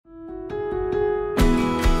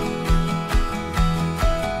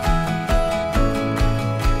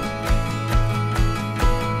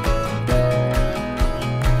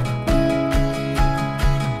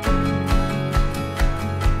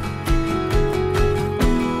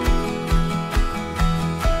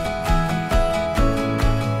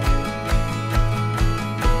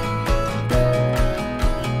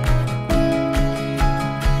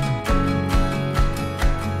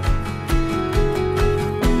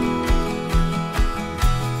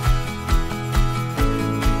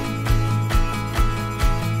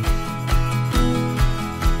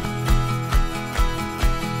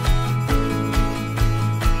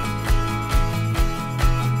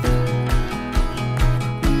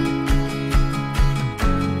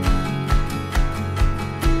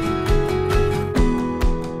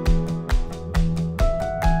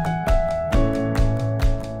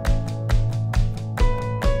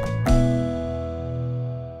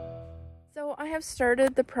I have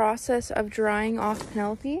started the process of drying off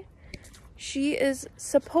Penelope. She is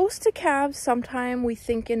supposed to calve sometime, we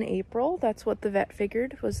think, in April. That's what the vet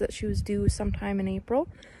figured, was that she was due sometime in April.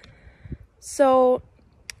 So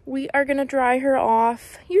we are going to dry her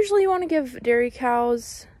off. Usually you want to give dairy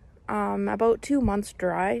cows about 2 months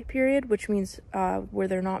dry period, which means where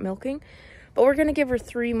they're not milking. But we're going to give her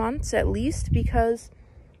 3 months at least because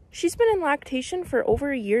she's been in lactation for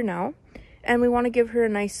over a year now. And we want to give her a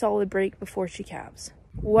nice solid break before she calves.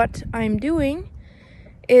 What I'm doing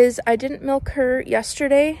is I didn't milk her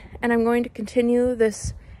yesterday, and I'm going to continue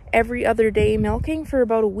this every other day milking for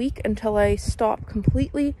about a week until I stop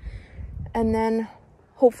completely, and then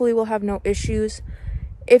hopefully we'll have no issues.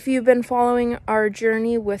 If you've been following our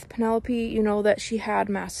journey with Penelope, you know that she had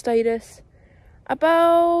mastitis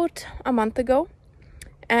about a month ago,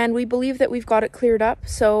 and we believe that we've got it cleared up.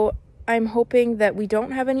 So I'm hoping that we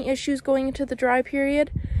don't have any issues going into the dry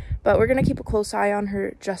period, but we're going to keep a close eye on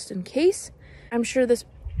her just in case. I'm sure this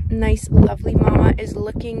nice, lovely mama is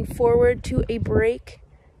looking forward to a break,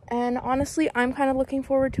 and honestly, I'm kind of looking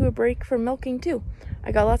forward to a break from milking too.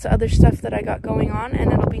 I got lots of other stuff that I got going on,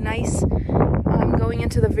 and it'll be nice going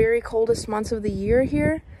into the very coldest months of the year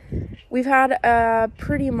here. We've had a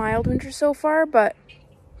pretty mild winter so far, but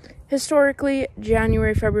historically,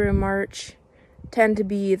 January, February, March tend to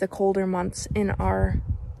be the colder months in our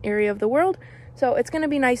area of the world, so it's going to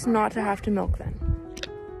be nice not to have to milk then.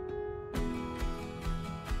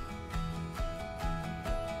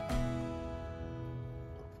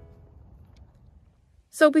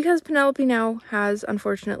 So because Penelope now has,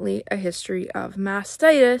 unfortunately, a history of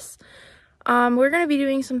mastitis, we're going to be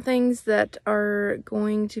doing some things that are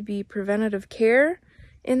going to be preventative care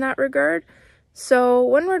in that regard. So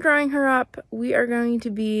when we're drying her up, we are going to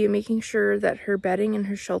be making sure that her bedding and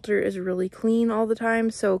her shelter is really clean all the time.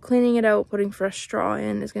 So cleaning it out, putting fresh straw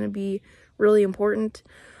in is going to be really important.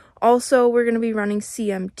 Also, we're going to be running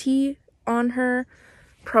CMT on her,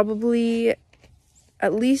 probably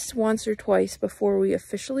at least once or twice before we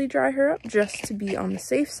officially dry her up, just to be on the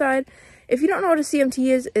safe side. If you don't know what a CMT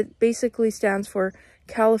is, it basically stands for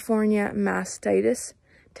California Mastitis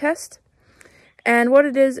Test. And what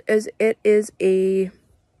it is it is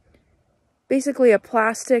basically a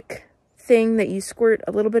plastic thing that you squirt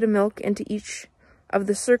a little bit of milk into each of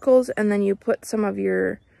the circles, and then you put some of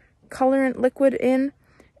your colorant liquid in,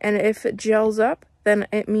 and if it gels up, then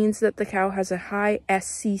it means that the cow has a high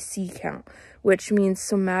SCC count, which means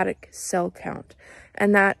somatic cell count.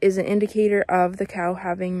 And that is an indicator of the cow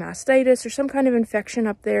having mastitis or some kind of infection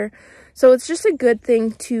up there. So it's just a good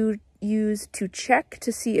thing to use to check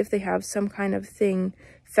to see if they have some kind of thing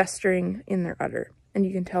festering in their udder, and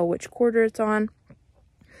you can tell which quarter it's on.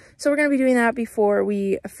 So we're going to be doing that before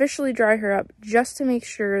we officially dry her up, just to make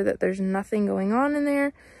sure that there's nothing going on in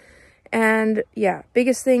there. And yeah,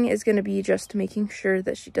 biggest thing is going to be just making sure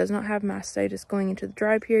that she does not have mastitis going into the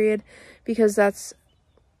dry period, because that's,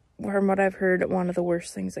 from what I've heard, one of the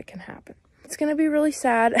worst things that can happen. It's going to be really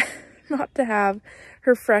sad not to have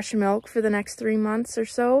her fresh milk for the next 3 months or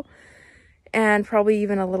so, and probably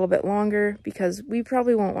even a little bit longer, because we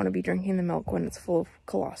probably won't want to be drinking the milk when it's full of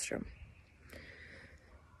colostrum.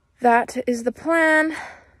 That is the plan.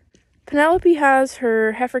 Penelope has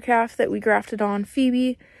her heifer calf that we grafted on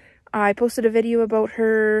Phoebe. I posted a video about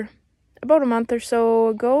her about a month or so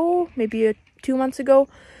ago, maybe 2 months ago,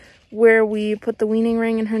 where we put the weaning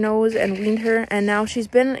ring in her nose and weaned her, and now she's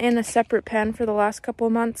been in a separate pen for the last couple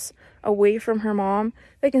of months away from her mom.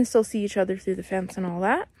 They can still see each other through the fence and all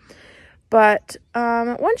that. But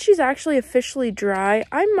once she's actually officially dry,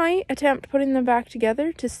 I might attempt putting them back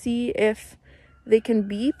together to see if they can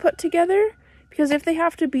be put together. Because if they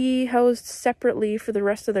have to be housed separately for the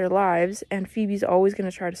rest of their lives, and Phoebe's always going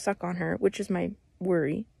to try to suck on her, which is my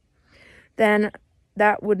worry, then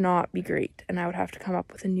that would not be great, and I would have to come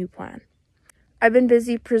up with a new plan. I've been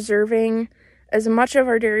busy preserving as much of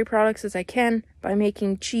our dairy products as I can by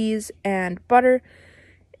making cheese and butter.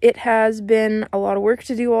 It has been a lot of work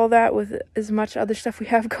to do all that with as much other stuff we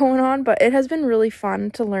have going on, but it has been really fun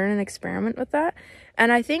to learn and experiment with that.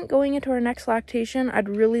 And I think going into our next lactation, I'd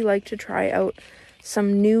really like to try out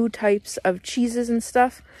some new types of cheeses and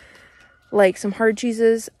stuff, like some hard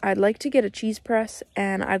cheeses. I'd like to get a cheese press,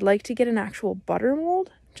 and I'd like to get an actual butter mold,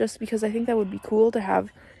 just because I think that would be cool to have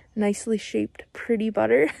nicely shaped, pretty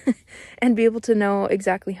butter and be able to know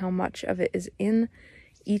exactly how much of it is in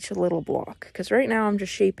each little block, because right now I'm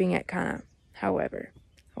just shaping it kind of however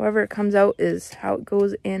it comes out is how it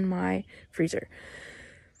goes in my freezer.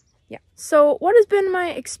 Yeah, so what has been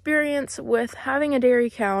my experience with having a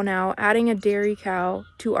dairy cow now, adding a dairy cow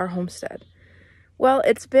to our homestead? Well,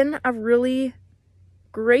 it's been a really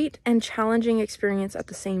great and challenging experience at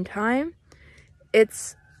the same time.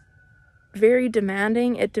 It's very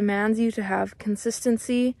demanding. It demands you to have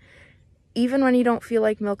consistency. Even when you don't feel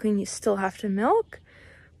like milking, you still have to milk.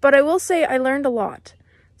 But I will say I learned a lot.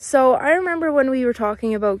 So I remember when we were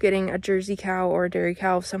talking about getting a Jersey cow or a dairy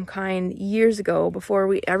cow of some kind years ago, before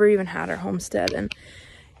we ever even had our homestead. And,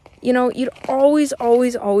 you know, you'd always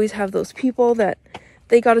have those people that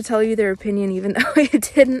they got to tell you their opinion even though you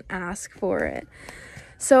didn't ask for it.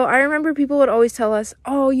 So I remember people would always tell us,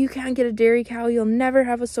 oh, you can't get a dairy cow. You'll never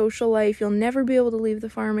have a social life. You'll never be able to leave the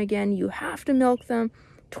farm again. You have to milk them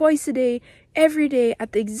twice a day, every day,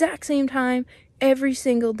 at the exact same time, every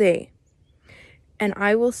single day. And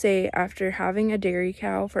I will say, after having a dairy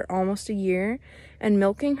cow for almost a year and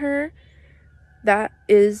milking her, that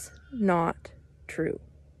is not true.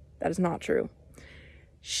 That is not true.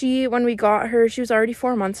 When we got her, she was already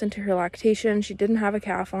 4 months into her lactation. She didn't have a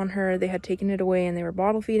calf on her. They had taken it away and they were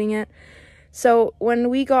bottle feeding it. So when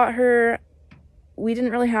we got her, we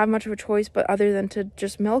didn't really have much of a choice but other than to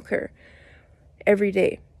just milk her every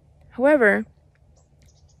day. However,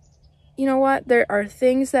 you know what? There are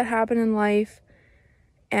things that happen in life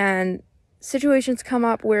and situations come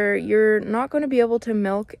up where you're not going to be able to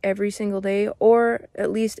milk every single day, or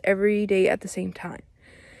at least every day at the same time.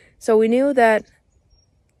 So we knew that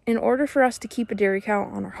in order for us to keep a dairy cow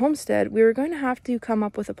on our homestead, we were going to have to come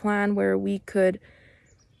up with a plan where we could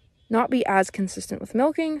not be as consistent with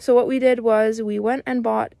milking. So what we did was we went and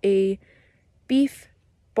bought a beef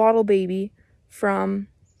bottle baby from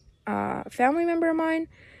a family member of mine.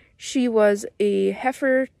 She was a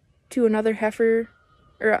heifer to another heifer,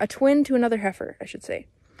 or a twin to another heifer, I should say.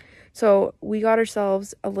 So we got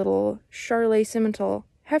ourselves a little Charolais Simmental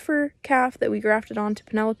heifer calf that we grafted onto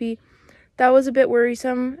Penelope. That was a bit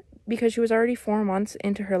worrisome because she was already 4 months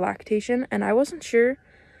into her lactation, and I wasn't sure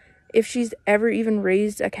if she's ever even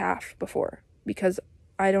raised a calf before, because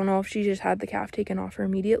I don't know if she just had the calf taken off her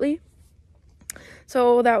immediately.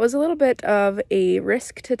 So that was a little bit of a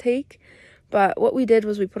risk to take, but what we did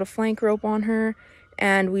was we put a flank rope on her,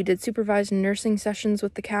 and we did supervised nursing sessions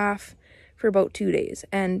with the calf for about 2 days,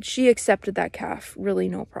 and she accepted that calf really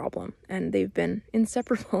no problem, and they've been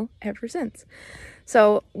inseparable ever since.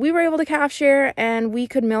 So we were able to calf share, and we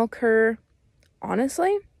could milk her,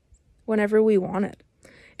 honestly, whenever we wanted.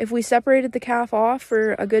 If we separated the calf off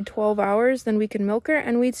for a good 12 hours, then we could milk her,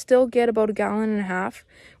 and we'd still get about 1.5 gallons,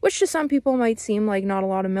 which to some people might seem like not a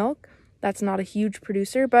lot of milk. That's not a huge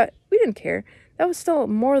producer, but we didn't care. That was still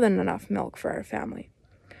more than enough milk for our family.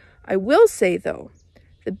 I will say, though,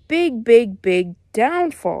 the big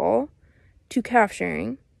downfall to calf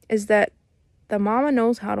sharing is that the mama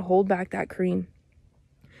knows how to hold back that cream.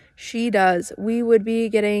 She does. We would be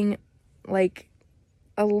getting like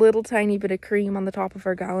a little tiny bit of cream on the top of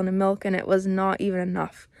our gallon of milk, and it was not even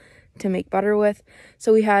enough to make butter with.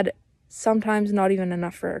 So we had sometimes not even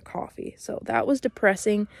enough for our coffee. So that was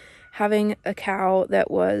depressing, having a cow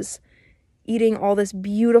that was eating all this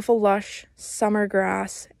beautiful lush summer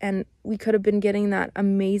grass, and we could have been getting that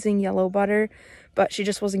amazing yellow butter, but she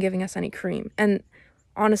just wasn't giving us any cream. And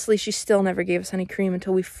honestly, she still never gave us any cream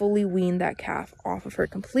until we fully weaned that calf off of her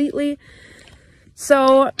completely.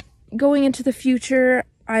 So going into the future,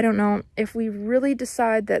 I don't know, if we really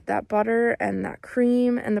decide that that butter and that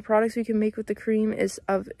cream and the products we can make with the cream is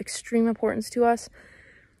of extreme importance to us,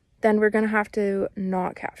 then we're going to have to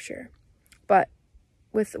not calf share. But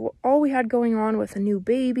with all we had going on with a new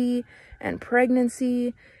baby and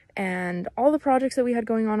pregnancy and all the projects that we had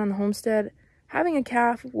going on the homestead, having a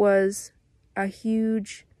calf was a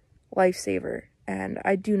huge lifesaver, and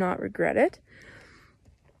I do not regret it.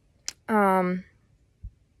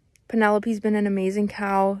 Penelope's been an amazing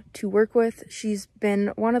cow to work with. She's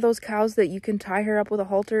been one of those cows that you can tie her up with a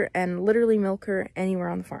halter and literally milk her anywhere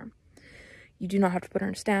on the farm. You do not have to put her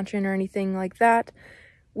in a stanchion or anything like that.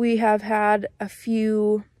 We have had a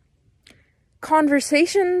few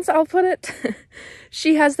conversations, I'll put it.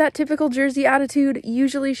 She has that typical Jersey attitude.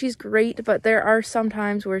 Usually she's great, but there are some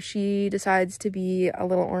times where she decides to be a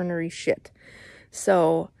little ornery shit.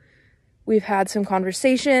 So we've had some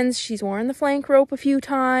conversations. She's worn the flank rope a few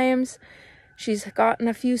times. She's gotten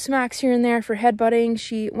a few smacks here and there for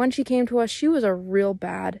headbutting. When she came to us, she was a real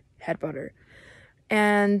bad headbutter.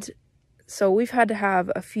 And so we've had to have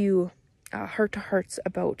a few heart-to-hearts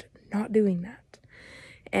about not doing that.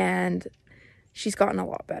 And she's gotten a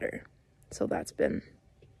lot better. So that's been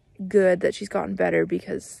good that she's gotten better,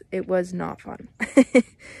 because it was not fun.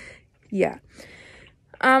 Yeah.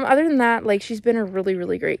 Other than that, like, she's been a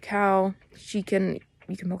really great cow. You can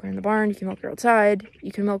milk her in the barn, you can milk her outside,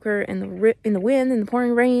 you can milk her in the wind, in the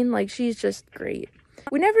pouring rain. Like, she's just great.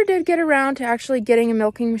 We never did get around to actually getting a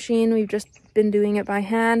milking machine. We've just been doing it by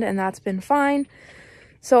hand, and that's been fine.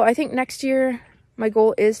 So I think next year my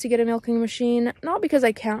goal is to get a milking machine, not because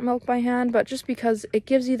I can't milk by hand, but just because it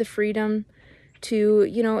gives you the freedom to,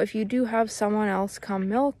 you know, if you do have someone else come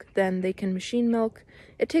milk, then they can machine milk.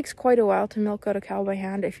 It takes quite a while to milk out a cow by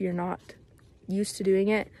hand if you're not used to doing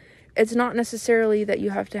it. It's not necessarily that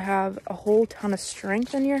you have to have a whole ton of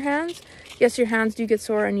strength in your hands. Yes, your hands do get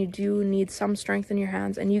sore and you do need some strength in your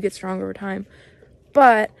hands and you get stronger over time.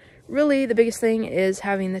 But really the biggest thing is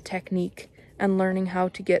having the technique and learning how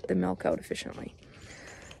to get the milk out efficiently.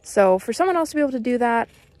 So for someone else to be able to do that,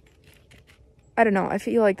 I don't know, I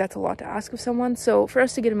feel like that's a lot to ask of someone. So for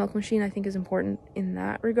us to get a milk machine, I think is important in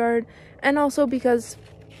that regard. And also because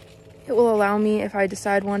it will allow me, if I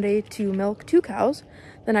decide one day to milk 2 cows,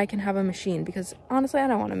 then I can have a machine. Because honestly, I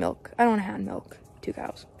don't want to hand milk 2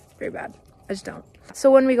 cows. Very bad. I just don't.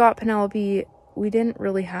 So when we got Penelope, we didn't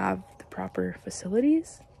really have the proper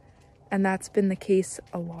facilities. And that's been the case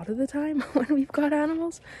a lot of the time when we've got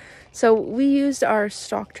animals. So we used our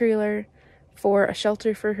stock trailer for a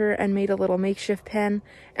shelter for her and made a little makeshift pen.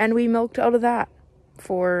 And we milked out of that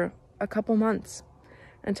for a couple months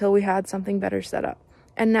until we had something better set up.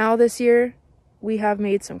 And now this year, we have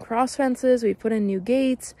made some cross fences, we've put in new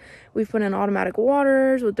gates, we've put in automatic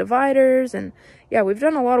waterers with dividers, and yeah, we've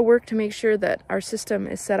done a lot of work to make sure that our system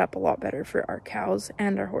is set up a lot better for our cows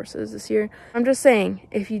and our horses this year. I'm just saying,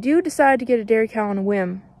 if you do decide to get a dairy cow on a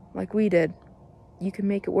whim, like we did, you can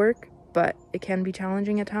make it work, but it can be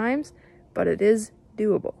challenging at times, but it is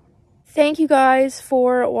doable. Thank you guys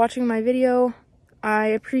for watching my video. I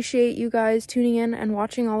appreciate you guys tuning in and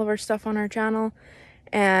watching all of our stuff on our channel.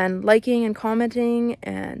 And liking and commenting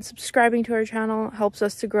and subscribing to our channel helps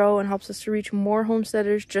us to grow and helps us to reach more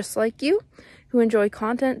homesteaders just like you who enjoy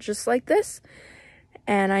content just like this.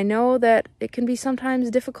 And I know that it can be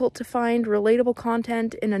sometimes difficult to find relatable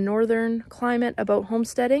content in a northern climate about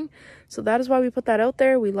homesteading. So that is why we put that out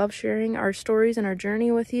there. We love sharing our stories and our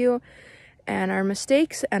journey with you and our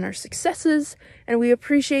mistakes and our successes. And we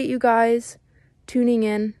appreciate you guys tuning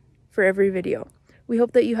in for every video. We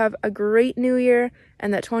hope that you have a great new year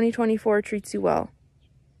and that 2024 treats you well.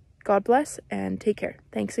 God bless and take care.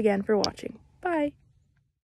 Thanks again for watching. Bye.